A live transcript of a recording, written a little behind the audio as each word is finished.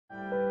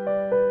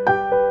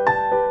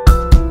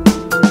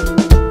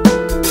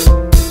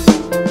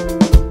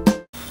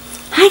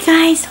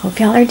guys, hope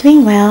y'all are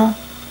doing well.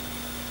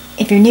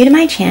 If you're new to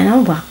my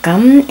channel,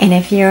 welcome, and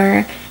if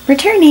you're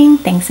returning,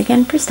 thanks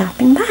again for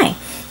stopping by.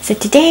 So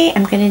today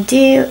I'm going to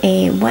do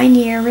a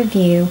 1-year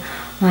review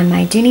on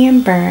my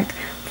Dooney & Bourke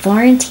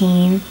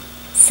Florentine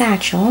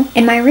Satchel.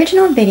 In my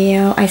original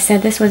video, I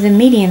said this was a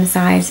medium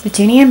size, but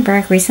Dooney &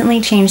 Bourke recently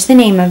changed the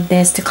name of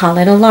this to call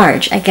it a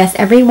large. I guess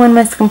everyone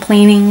was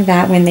complaining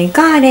that when they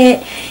got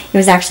it, it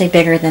was actually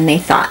bigger than they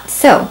thought.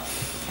 So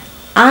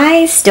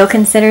I still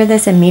consider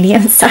this a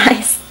medium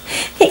size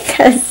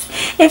because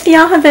if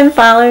y'all have been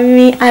following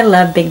me, I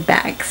love big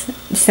bags.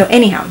 So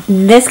anyhow,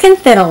 this can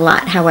fit a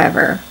lot,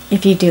 however,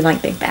 if you do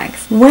like big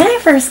bags. When I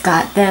first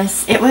got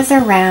this, it was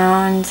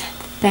around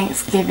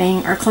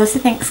Thanksgiving or close to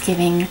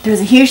Thanksgiving. There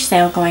was a huge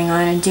sale going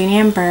on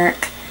Dooney &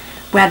 Bourke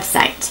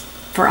website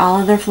for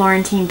all of their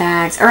Florentine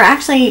bags, or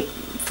actually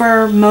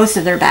for most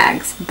of their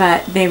bags,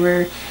 but they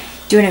were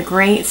doing a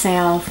great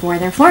sale for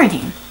their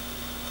Florentine.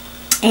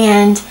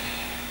 And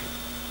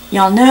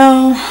y'all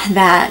know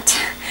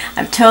that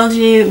I've told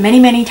you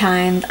many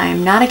times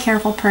I'm not a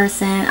careful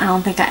person. I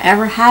don't think I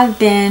ever have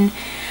been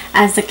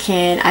as a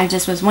kid. I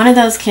just was one of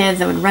those kids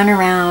that would run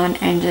around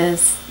and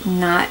just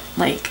not,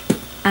 like,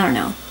 I don't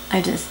know.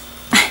 I just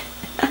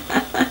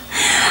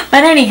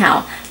but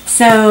anyhow,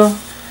 so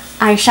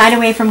I shied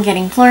away from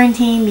getting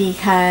Florentine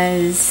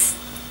because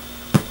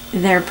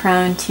they're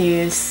prone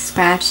to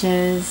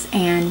scratches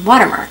and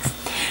watermarks,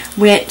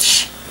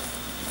 which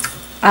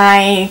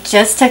I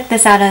just took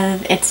this out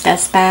of its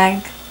dust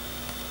bag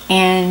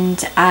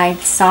and I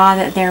saw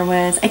that there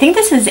was, I think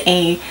this is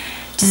a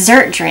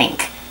dessert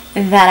drink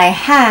that I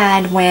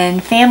had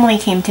when family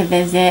came to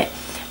visit,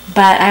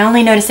 but I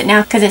only noticed it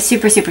now because it's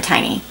super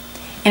tiny.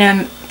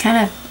 And I'm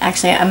kind of,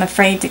 actually, I'm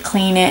afraid to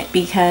clean it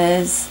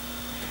because,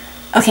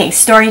 okay,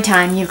 story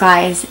time, you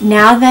guys.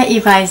 Now that you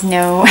guys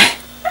know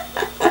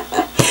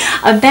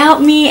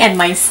about me and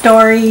my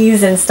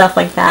stories and stuff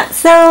like that.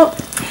 So,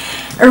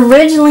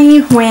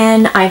 originally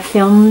when I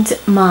filmed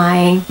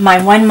my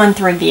 1 month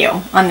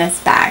review on this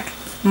bag,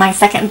 my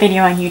second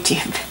video on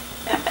YouTube,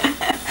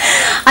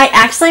 I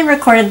actually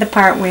recorded the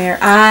part where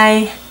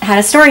I had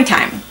a story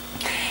time.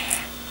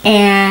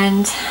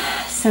 And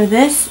so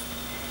this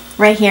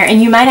right here, and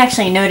you might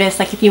actually notice,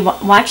 like if you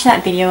watch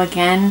that video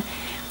again,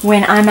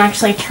 when I'm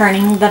actually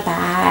turning the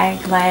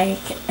bag like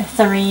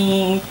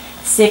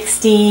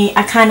 360,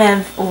 I kind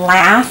of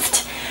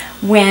laughed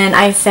when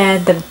I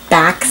said the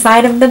back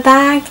side of the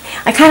bag.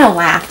 I kind of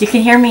laughed. You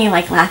can hear me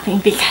like laughing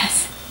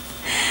because,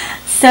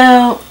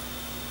 so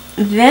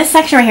this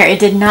section right here, it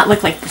did not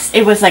look like this.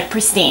 It was like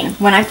pristine.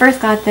 When I first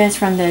got this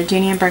from the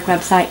Dooney & Bourke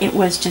website, it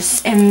was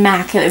just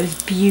immaculate. It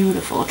was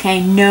beautiful,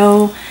 okay?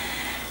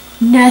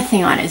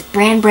 Nothing on it. It's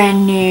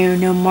brand new,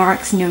 no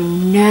marks, no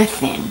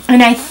nothing.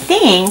 And I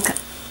think,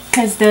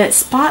 because the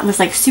spot was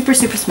like super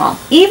small,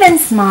 even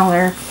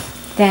smaller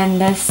than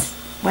this,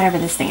 whatever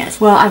this thing is.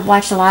 Well, I've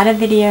watched a lot of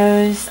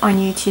videos on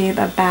YouTube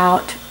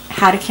about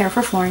how to care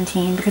for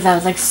Florentine because I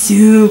was like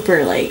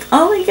super like,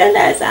 oh my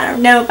goodness, I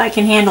don't know if I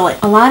can handle it.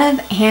 A lot of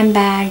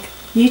handbag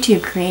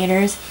YouTube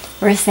creators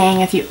were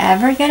saying if you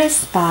ever get a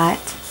spot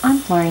on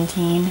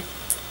Florentine,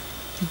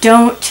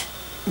 don't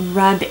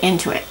rub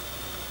into it.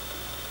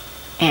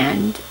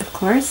 And of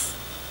course,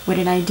 what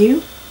did I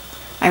do?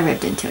 I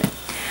rubbed into it.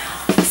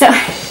 So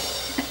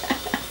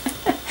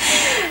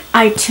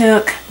I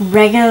took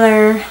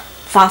regular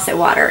faucet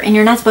water, and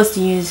you're not supposed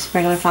to use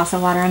regular faucet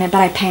water on it, but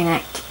I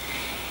panicked.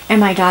 And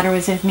my daughter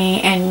was with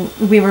me, and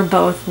we were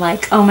both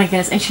like, oh my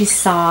goodness, and she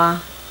saw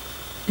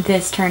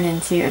this turn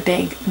into a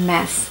big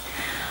mess.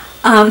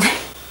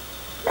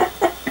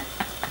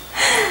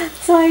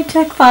 So I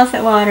took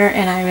faucet water,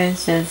 and I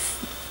was just,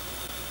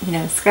 you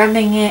know,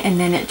 scrubbing it, and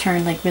then it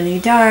turned like really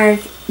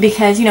dark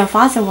because, you know,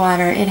 faucet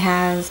water, it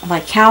has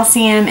like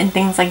calcium and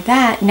things like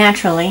that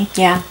naturally.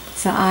 Yeah,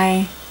 so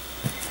I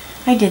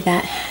did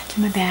that to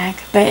my bag,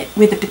 but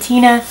with the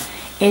patina,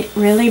 it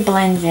really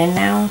blends in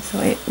now,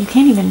 so you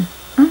can't even,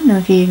 I don't know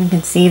if you even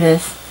can see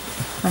this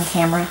on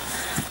camera.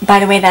 By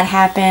the way, that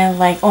happened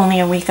like only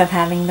a week of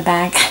having the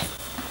bag.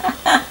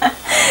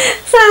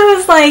 So I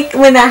was like,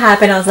 when that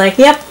happened, I was like,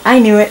 yep, I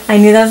knew it. I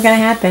knew that was going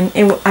to happen.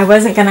 I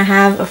wasn't going to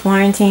have a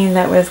Florentine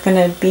that was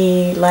going to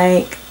be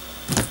like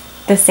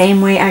the same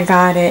way I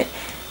got it,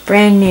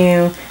 brand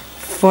new,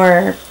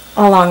 for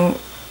a long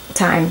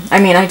time.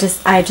 I mean, I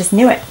just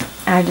knew it.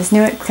 I just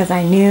knew it because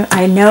I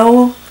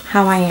know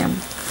how I am.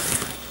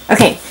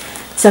 Okay,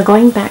 so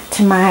going back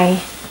to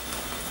my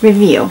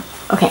review.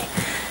 Okay,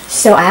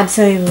 so I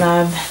absolutely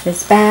love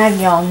this bag.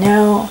 Y'all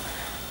know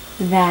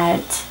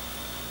that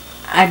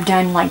I've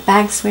done like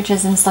bag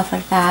switches and stuff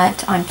like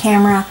that on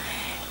camera,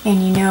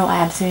 and you know I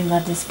absolutely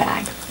love this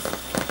bag.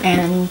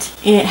 And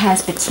it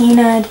has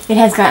patinaed. It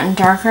has gotten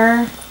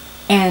darker,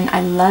 and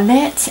I love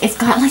it. It's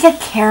got like a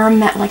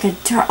caramel, like a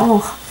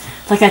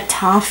like a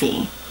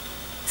toffee.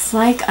 It's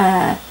like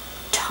a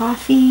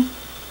toffee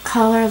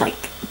color,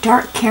 like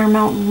dark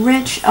caramel,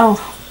 rich. Oh,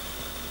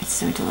 it's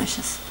so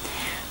delicious.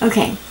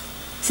 Okay,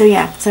 so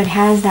yeah, so it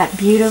has that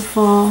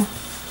beautiful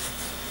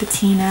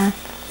patina,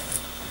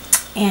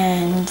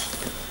 and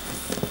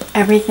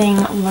Everything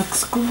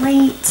looks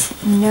great.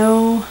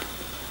 No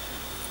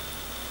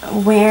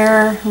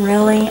wear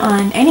really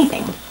on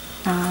anything.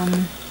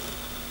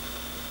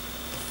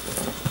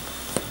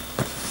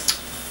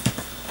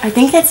 I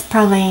think it's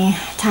probably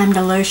time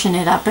to lotion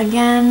it up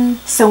again.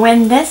 So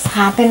when this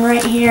happened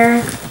right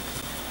here,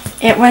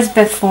 it was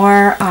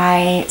before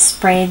I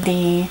sprayed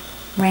the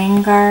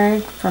rain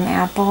guard from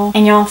Apple.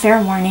 And y'all,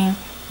 fair warning,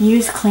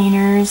 use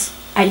cleaners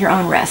at your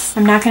own risk.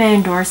 I'm not going to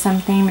endorse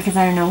something because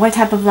I don't know what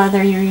type of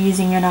leather you're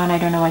using it on. I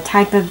don't know what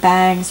type of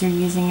bags you're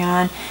using it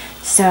on.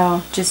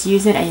 So just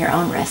use it at your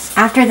own risk.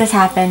 After this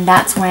happened,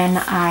 that's when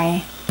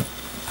I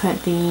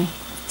put the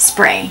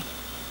spray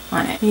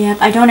on it. Yep,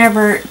 I don't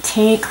ever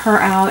take her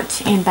out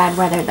in bad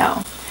weather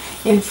though.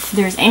 If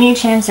there's any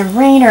chance of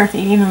rain or if it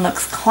even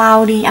looks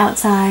cloudy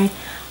outside,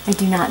 I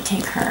do not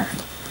take her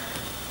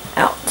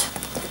out.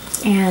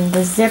 And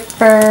the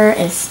zipper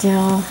is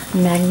still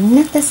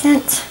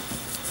magnificent.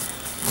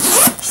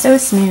 So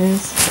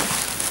smooth.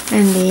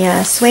 And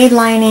the suede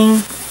lining,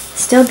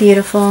 still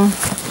beautiful.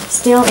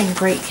 Still in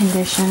great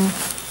condition.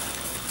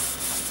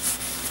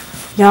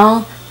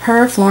 Y'all,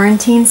 her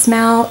Florentine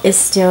smell is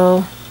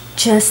still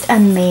just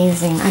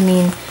amazing. I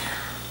mean,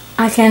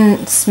 I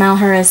can smell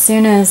her as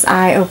soon as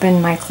I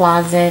open my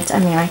closet. I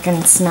mean, I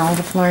can smell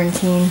the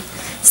Florentine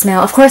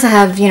smell. Of course, I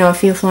have, you know, a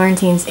few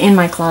Florentines in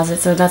my closet,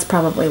 so that's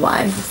probably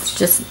why.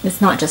 It's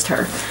not just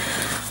her.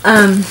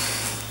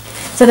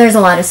 So there's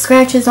a lot of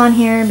scratches on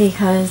here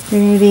because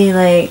you're going to be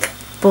like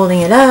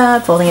folding it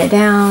up, folding it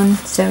down.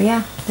 So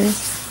yeah, there's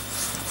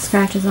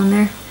scratches on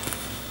there.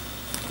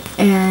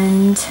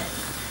 And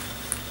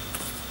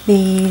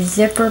the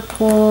zipper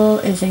pull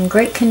is in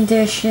great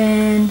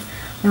condition.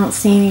 I don't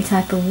see any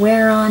type of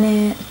wear on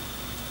it.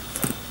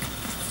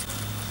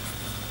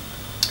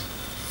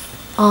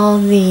 All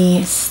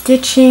the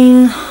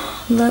stitching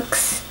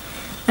looks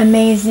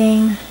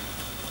amazing.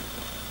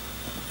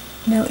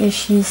 No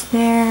issues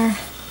there.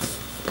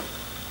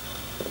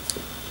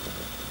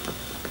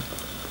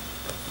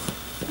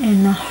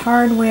 And the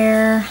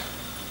hardware,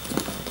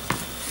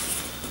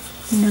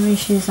 no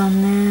issues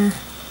on there.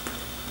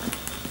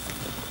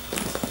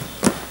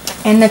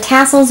 And the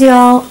tassels,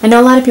 y'all, I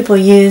know a lot of people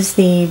use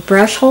the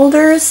brush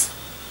holders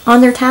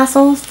on their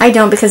tassels. I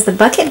don't, because the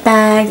bucket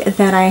bag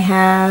that I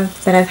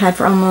have, that I've had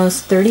for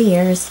almost 30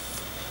 years,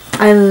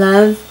 I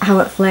love how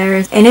it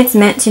flares, and it's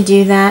meant to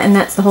do that, and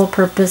that's the whole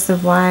purpose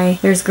of why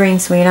there's green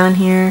suede on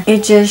here.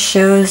 It just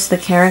shows the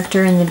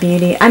character and the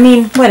beauty. I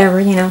mean, whatever,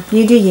 you know,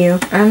 you do you.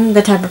 I'm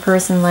the type of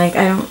person, like,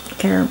 I don't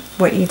care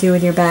what you do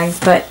with your bags,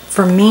 but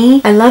for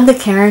me, I love the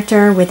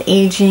character with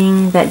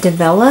aging that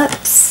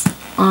develops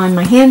on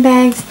my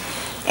handbags.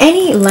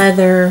 Any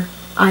leather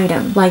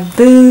item, like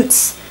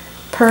boots,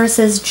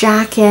 purses,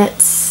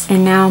 jackets,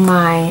 and now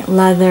my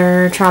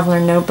leather traveler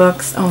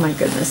notebooks. Oh my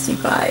goodness, you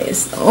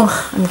guys.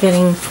 Oh, I'm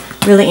getting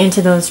really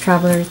into those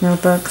traveler's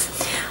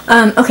notebooks.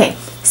 Okay,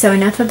 so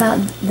enough about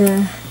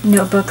the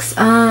notebooks.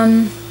 Let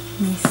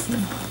me see.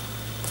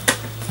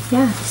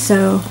 Yeah,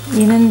 so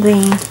even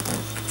the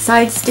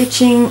side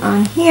stitching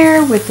on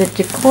here with the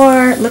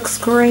decor looks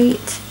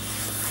great.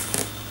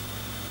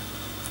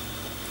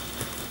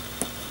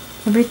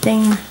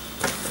 Everything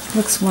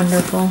looks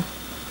wonderful.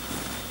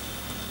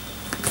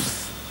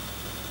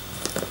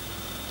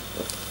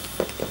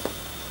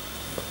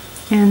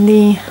 And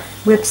the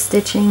whip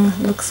stitching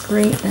looks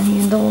great. The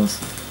handles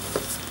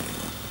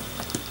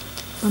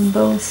on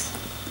both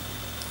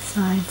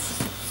sides.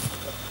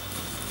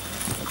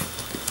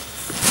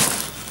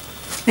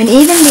 And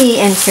even the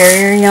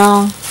interior,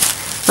 y'all,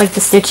 like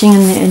the stitching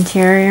in the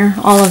interior,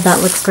 all of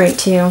that looks great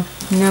too.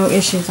 No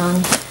issues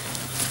on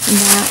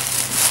that.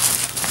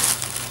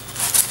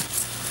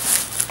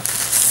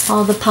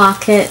 All the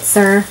pockets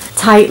are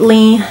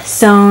tightly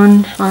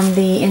sewn on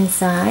the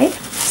inside.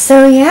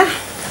 So yeah,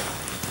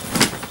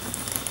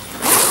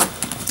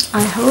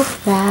 I hope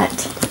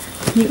that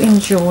you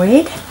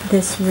enjoyed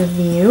this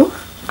review.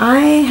 I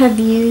have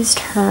used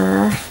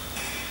her,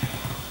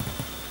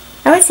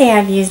 I would say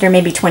I've used her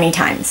maybe 20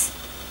 times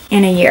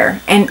in a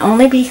year, and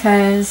only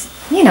because,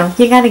 you know,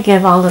 you got to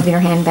give all of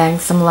your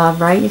handbags some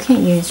love, right? You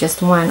can't use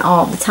just one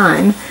all the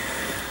time.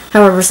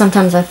 However,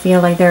 sometimes I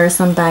feel like there are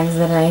some bags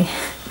that I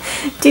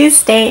do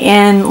stay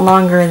in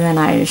longer than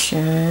I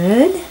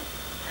should.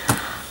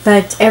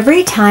 But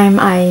every time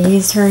I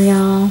use her,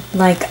 y'all,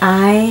 like,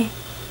 I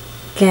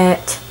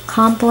get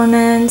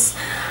compliments.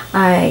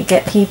 I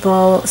get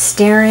people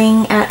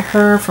staring at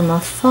her from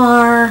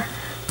afar.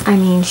 I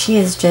mean, she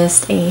is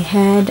just a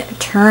head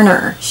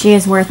turner. She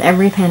is worth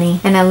every penny,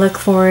 and I look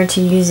forward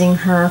to using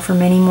her for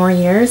many more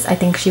years. I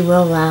think she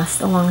will last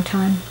a long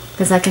time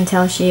because I can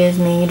tell she is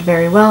made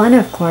very well. And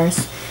of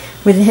course,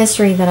 with the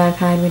history that I've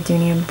had with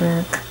Dooney and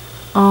Bourke,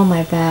 all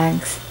my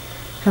bags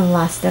have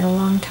lasted a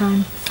long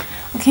time.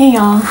 Okay,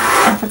 y'all,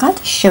 I forgot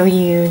to show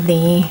you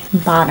the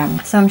bottom.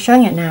 So I'm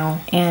showing it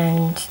now,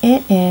 and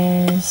it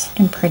is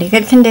in pretty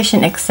good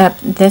condition,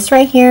 except this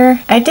right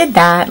here. I did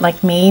that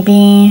like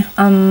maybe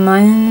a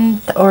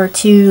month or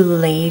two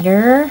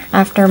later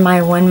after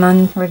my 1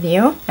 month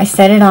review. I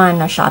set it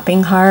on a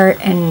shopping cart,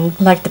 and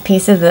like the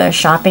piece of the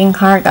shopping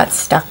cart got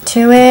stuck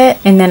to it,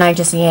 and then I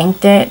just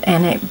yanked it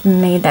and it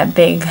made that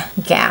big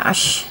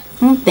gash.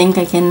 I don't think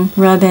I can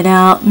rub it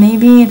out.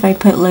 Maybe if I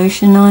put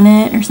lotion on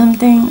it or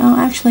something. Oh,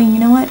 actually, you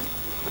know what?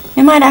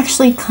 It might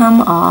actually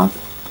come off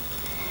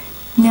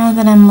now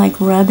that I'm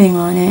like rubbing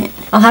on it.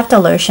 I'll have to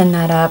lotion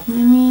that up. Let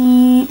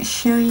me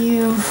show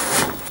you.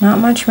 Not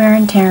much wear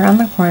and tear on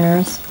the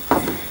corners.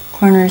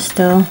 Corners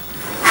still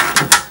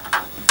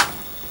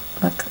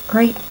look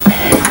great.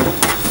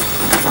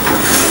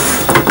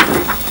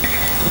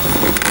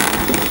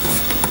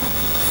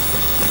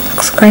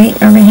 Looks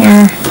great over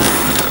here.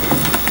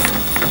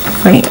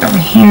 Great over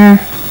here.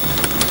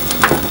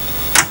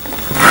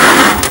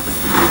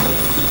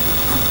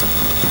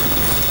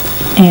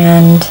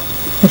 And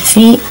the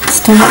feet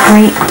still look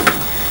great.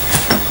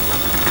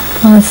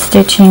 All the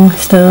stitching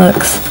still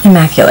looks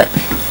immaculate.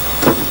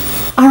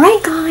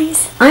 Alright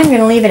guys, I'm going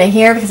to leave it at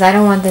here because I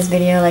don't want this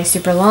video like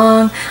super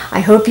long.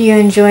 I hope you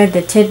enjoyed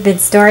the tidbit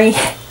story.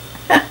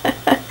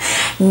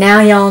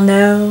 Now y'all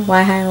know why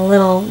I had a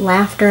little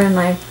laughter in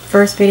my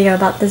first video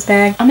about this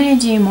bag. I'm going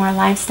to do more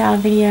lifestyle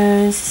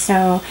videos,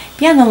 so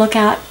be on the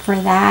lookout for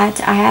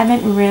that. I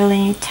haven't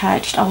really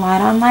touched a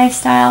lot on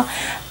lifestyle,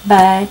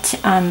 but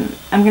I'm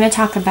going to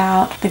talk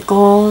about the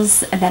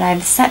goals that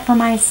I've set for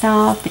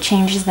myself, the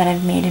changes that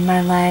I've made in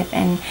my life,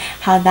 and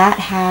how that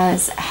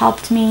has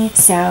helped me.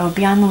 So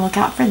be on the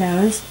lookout for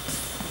those,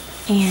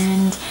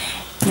 and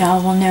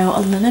y'all will know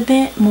a little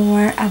bit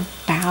more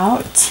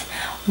about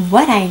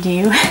what I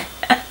do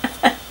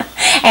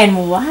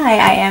and why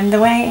I am the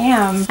way I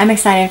am. I'm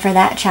excited for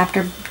that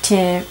chapter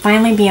to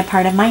finally be a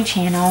part of my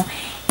channel,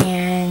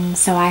 and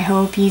so I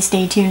hope you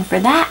stay tuned for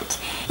that.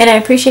 And I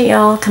appreciate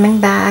y'all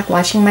coming back,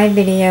 watching my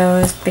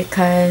videos,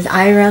 because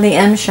I really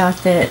am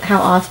shocked at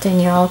how often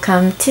y'all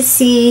come to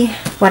see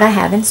what I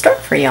have in store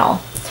for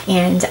y'all.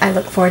 And I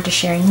look forward to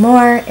sharing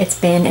more. It's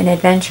been an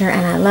adventure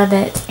and I love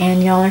it,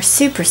 and y'all are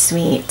super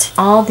sweet.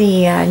 All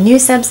the new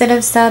subs that have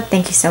subbed,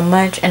 thank you so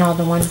much, and all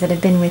the ones that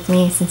have been with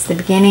me since the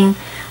beginning.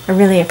 I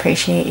really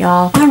appreciate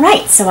y'all.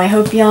 Alright, so I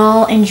hope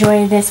y'all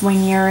enjoy this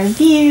 1 year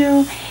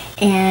review,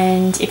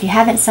 and if you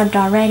haven't subbed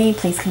already,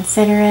 please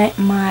consider it.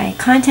 My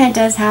content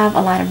does have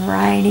a lot of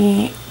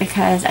variety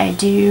because I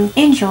do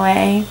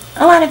enjoy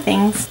a lot of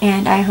things,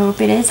 and I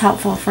hope it is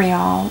helpful for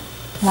y'all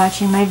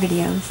watching my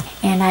videos,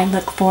 and I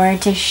look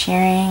forward to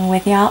sharing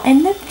with y'all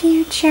in the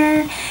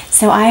future.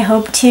 So I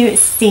hope to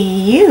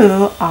see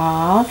you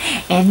all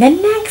in the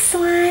next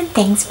one.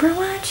 Thanks for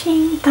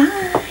watching.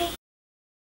 Bye.